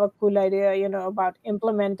you have a cool idea, about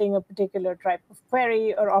implementing a particular type of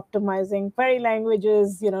query or optimizing query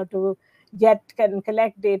languages, to get and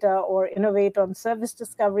collect data or innovate on service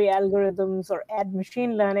discovery algorithms or add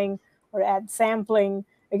machine learning or add sampling.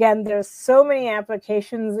 Again, there are so many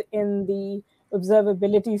applications in the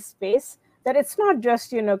observability space that it's not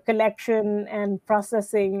just collection and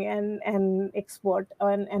processing and export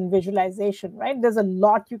and visualization, right? There's a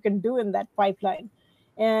lot you can do in that pipeline.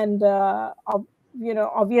 And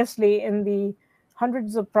obviously in the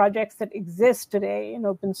hundreds of projects that exist today in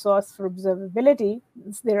open source for observability,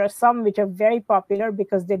 there are some which are very popular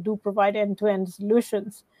because they do provide end-to-end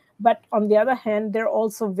solutions. But on the other hand, there are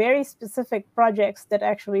also very specific projects that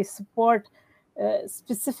actually support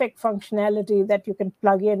specific functionality that you can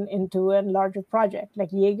plug into a larger project.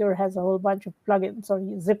 Like Jaeger has a whole bunch of plugins, or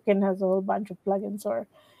Zipkin has a whole bunch of plugins, or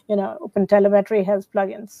OpenTelemetry has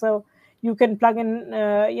plugins. So you can plug in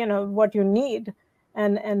what you need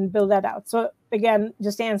and build that out. So again,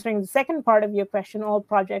 just answering the second part of your question, all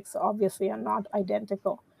projects obviously are not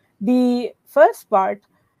identical. The first part,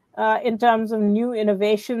 in terms of new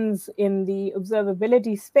innovations in the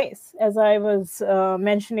observability space, as I was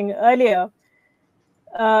mentioning earlier,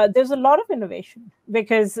 there's a lot of innovation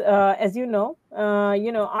because, as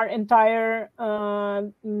our entire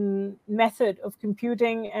method of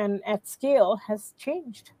computing and at scale has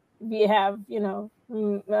changed. We have,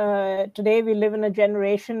 today we live in a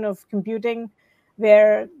generation of computing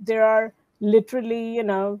where there are literally,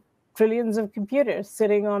 trillions of computers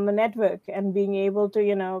sitting on the network and being able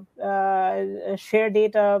to, share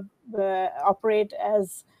data, operate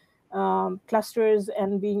as clusters,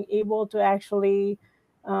 and being able to actually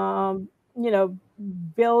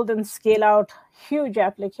build and scale out huge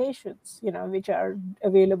applications, which are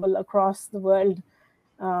available across the world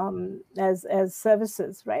as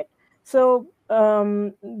services, right? So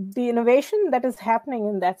the innovation that is happening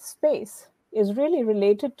in that space is really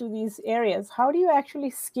related to these areas. How do you actually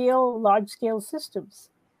scale large scale systems?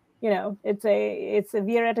 We are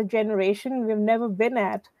at a generation we've never been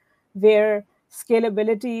at, where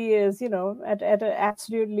scalability is at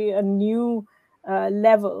absolutely a new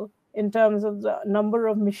level in terms of the number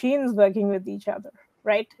of machines working with each other,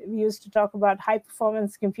 right? We used to talk about high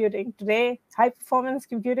performance computing. Today, high performance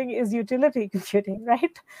computing is utility computing,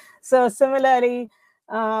 right? So similarly,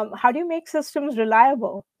 how do you make systems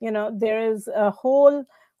reliable? There is a whole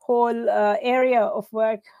area of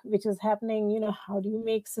work which is happening. How do you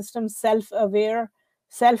make systems self-aware,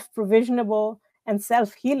 self-provisionable, and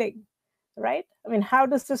self-healing, right? I mean, how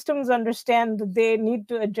do systems understand that they need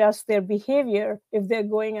to adjust their behavior if they're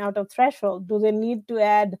going out of threshold? Do they need to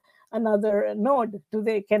add another node?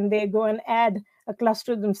 Can they go and add a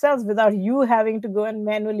cluster themselves without you having to go and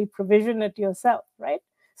manually provision it yourself, right?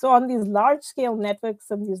 So on these large scale networks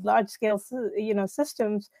and these large scale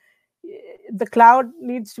systems, the cloud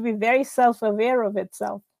needs to be very self-aware of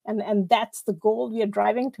itself, and that's the goal we are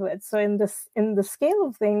driving towards. So in the scale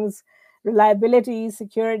of things, reliability,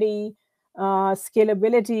 security,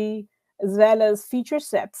 scalability, as well as feature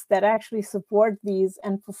sets that actually support these,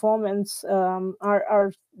 and performance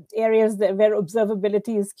are areas where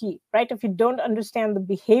observability is key, right? If you don't understand the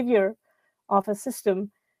behavior of a system,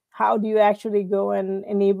 how do you actually go and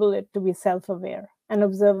enable it to be self-aware? And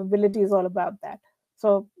observability is all about that.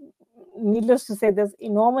 So needless to say, there's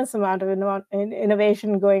enormous amount of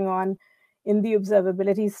innovation going on in the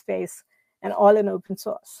observability space, and all in open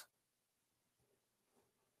source.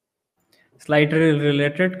 Slightly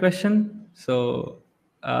related question. So,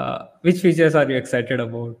 which features are you excited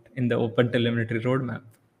about in the Open Telemetry roadmap?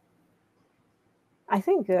 I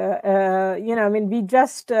think, we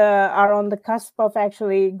just are on the cusp of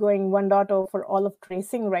actually going 1.0 for all of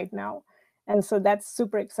tracing right now. And so that's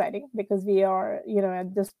super exciting, because we are,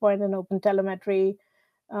 at this point in open telemetry,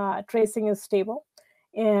 tracing is stable.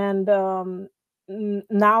 And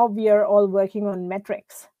now we are all working on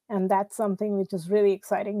metrics. And that's something which is really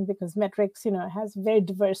exciting, because metrics, has very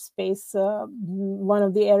diverse space. One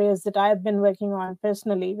of the areas that I've been working on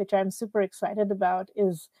personally, which I'm super excited about,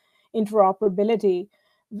 is interoperability,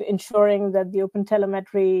 ensuring that the open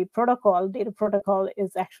telemetry protocol, data protocol,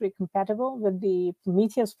 is actually compatible with the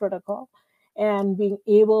Prometheus protocol, and being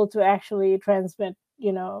able to actually transmit,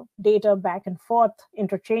 data back and forth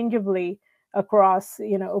interchangeably across,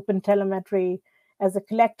 open telemetry as a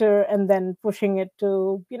collector, and then pushing it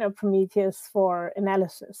to, Prometheus for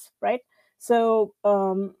analysis, right? So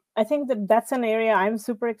I think that that's an area I'm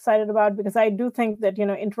super excited about, because I do think that,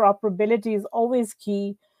 interoperability is always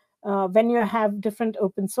key. When you have different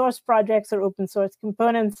open source projects or open source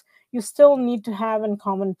components, you still need to have a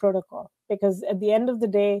common protocol, because at the end of the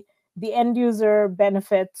day, the end user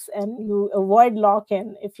benefits, and you avoid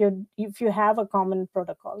lock-in if you have a common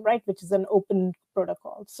protocol, right? Which is an open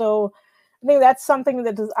protocol. So I think that's something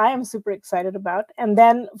that I am super excited about. And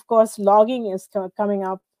then, of course, logging is coming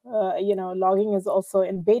up. Logging is also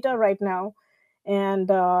in beta right now, and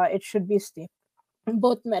it should be stable.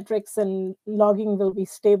 Both metrics and logging will be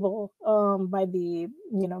stable by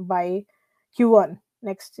Q1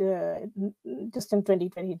 next, just in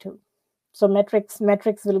 2022. So metrics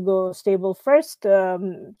will go stable first,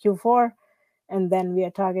 Q4, and then we are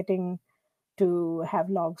targeting to have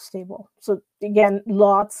logs stable. So again,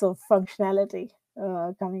 lots of functionality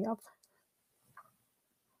coming up.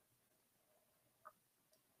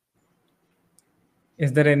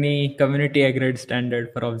 Is there any community agreed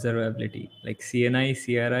standard for observability, like CNI,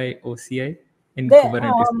 CRI, OCI in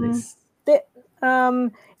Kubernetes space?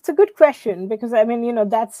 It's a good question, because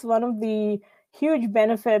that's one of the huge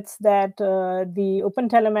benefits that the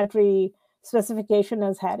OpenTelemetry specification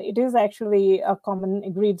has had. It is actually a common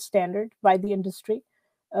agreed standard by the industry,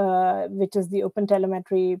 which is the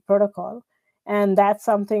OpenTelemetry protocol. And that's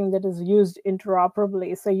something that is used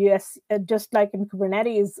interoperably. So yes, just like in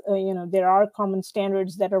Kubernetes, there are common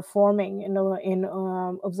standards that are forming in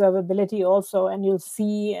observability also, and you'll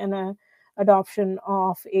see an adoption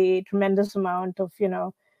of a tremendous amount of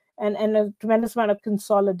and a tremendous amount of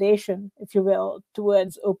consolidation, if you will,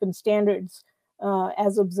 towards open standards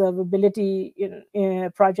as observability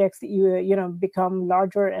projects become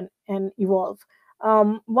larger and evolve.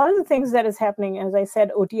 One of the things that is happening, as I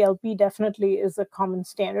said, OTLP definitely is a common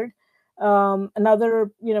standard.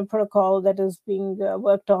 Another protocol that is being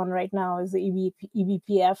worked on right now is the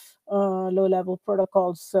eBPF low-level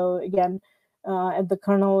protocols. So again, at the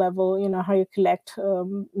kernel level, how you collect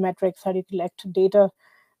metrics, how do you collect data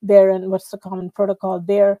there, and what's the common protocol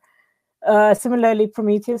there. Similarly,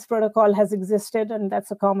 Prometheus protocol has existed, and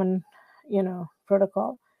that's a common,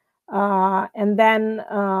 protocol. And then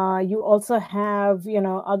you also have,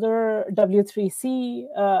 other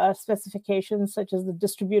W3C specifications, such as the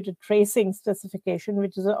distributed tracing specification,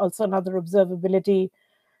 which is also another observability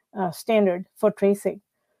standard for tracing.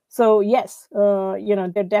 So yes, there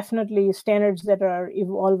are definitely standards that are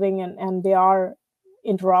evolving, and they are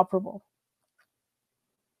interoperable.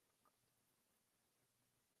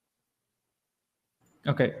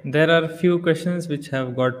 Okay, there are a few questions which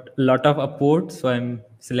have got a lot of upvotes, so I'm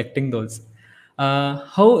selecting those.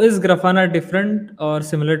 How is Grafana different or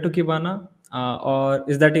similar to Kibana, or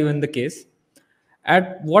is that even the case?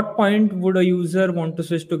 At what point would a user want to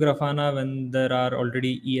switch to Grafana when there are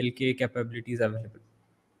already ELK capabilities available?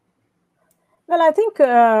 Well, I think,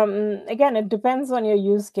 again, it depends on your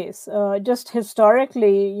use case. Just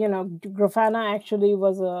historically, Grafana actually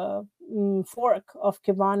was a fork of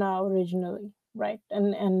Kibana originally, right?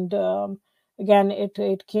 And again, it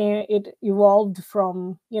evolved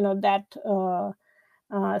from that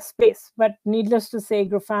space. But needless to say,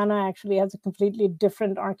 Grafana actually has a completely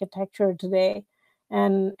different architecture today,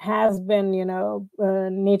 and has been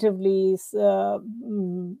natively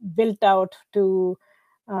built out to.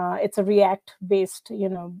 It's a React based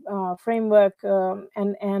framework,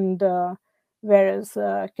 and whereas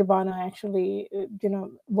Kibana actually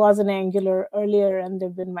was an Angular earlier, and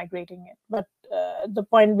they've been migrating it. But the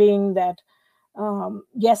point being that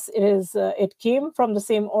yes, it is. It came from the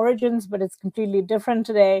same origins, but it's completely different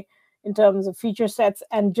today in terms of feature sets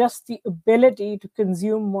and just the ability to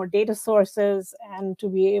consume more data sources and to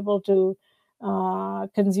be able to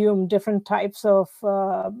consume different types of,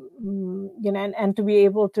 and to be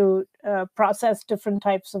able to process different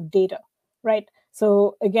types of data, right?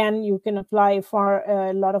 So again, you can apply for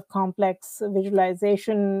a lot of complex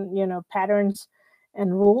visualization, patterns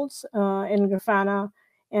and rules in Grafana.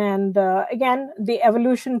 And again, the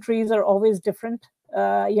evolution trees are always different.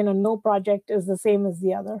 No project is the same as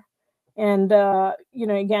the other. And,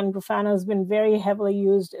 again, Grafana has been very heavily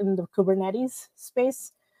used in the Kubernetes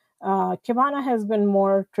space. Kibana has been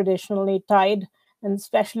more traditionally tied, and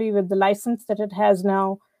especially with the license that it has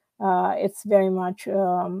now, it's very much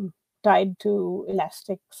tied to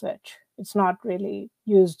Elasticsearch. It's not really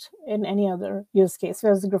used in any other use case,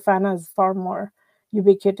 whereas Grafana is far more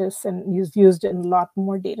ubiquitous and used in a lot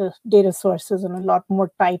more data sources and a lot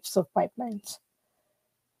more types of pipelines.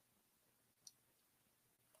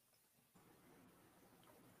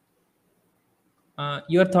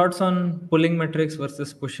 Your thoughts on pulling metrics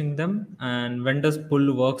versus pushing them, and when does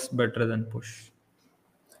pull works better than push?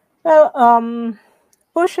 Well,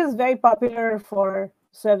 push is very popular for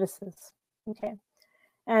services. Okay,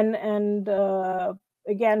 and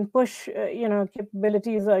again, push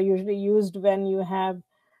capabilities are usually used when you have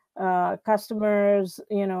customers,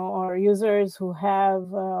 or users who have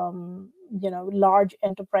large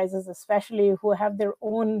enterprises, especially who have their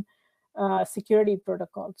own security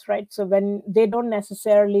protocols, right? So when they don't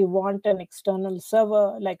necessarily want an external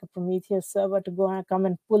server like a Prometheus server to go and come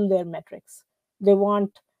and pull their metrics, they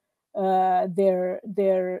want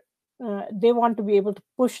they want to be able to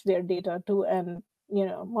push their data to an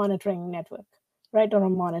monitoring network, right, or a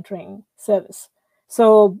monitoring service.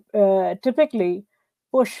 So typically,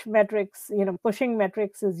 pushing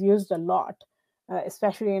metrics is used a lot,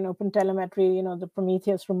 especially in OpenTelemetry. The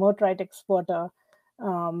Prometheus remote write exporter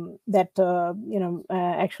that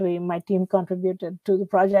actually my team contributed to the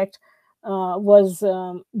project was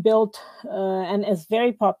built and is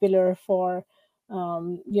very popular for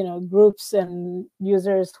groups and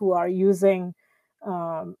users who are using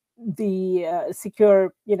the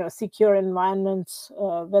secure environments,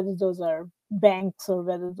 whether those are banks or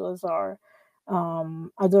whether those are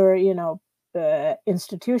other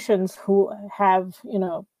institutions who have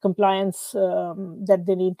compliance that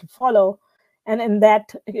they need to follow. And in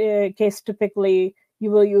that case, typically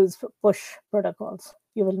you will use push protocols.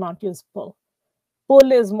 You will not use pull.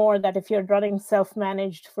 Pull is more that if you're running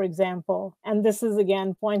self-managed, for example, and this is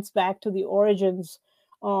again points back to the origins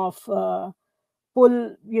of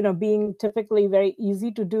pull, being typically very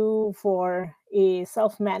easy to do for a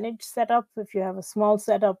self-managed setup. If you have a small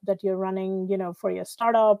setup that you're running, for your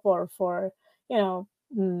startup or for,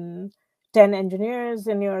 10 engineers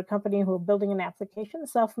in your company who are building an application,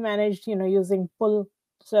 self-managed, using pull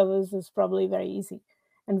servers is probably very easy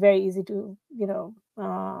and very easy to,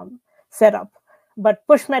 set up. But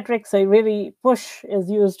push metrics are really, push is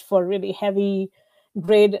used for really heavy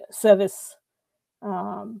grade service,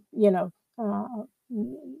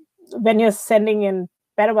 when you're sending in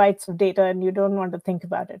petabytes of data and you don't want to think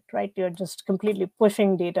about it, right? You're just completely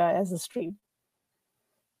pushing data as a stream.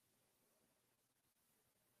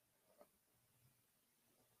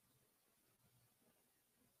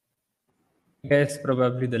 Yes,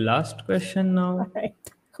 probably the last question now. All right,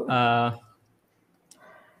 cool.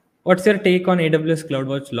 What's your take on AWS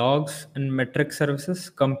CloudWatch logs and metric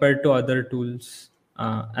services compared to other tools,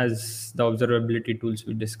 as the observability tools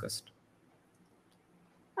we discussed?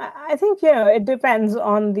 I think, you know, it depends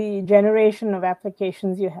on the generation of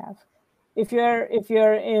applications you have. If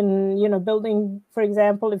you're in, you know, building, for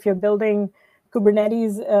example, if you're building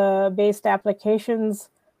Kubernetes based applications,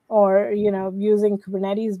 or, you know, using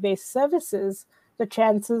Kubernetes based services, the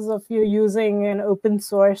chances of you using an open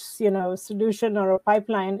source, you know, solution or a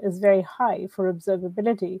pipeline is very high for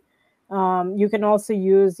observability. You can also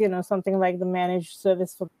use, you know, something like the managed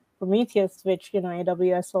service for Prometheus, which, you know,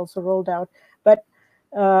 AWS also rolled out. But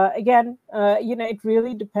again, you know, it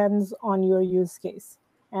really depends on your use case.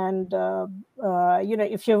 And you know,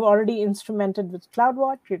 if you've already instrumented with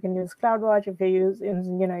CloudWatch, you can use CloudWatch. If you're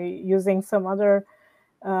using some other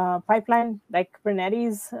pipeline like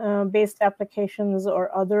Kubernetes based applications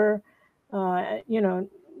or other you know,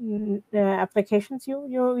 applications,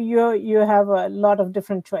 you have a lot of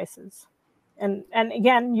different choices. And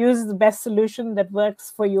again, use the best solution that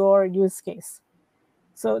works for your use case.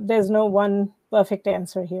 So there's no one perfect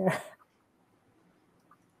answer here.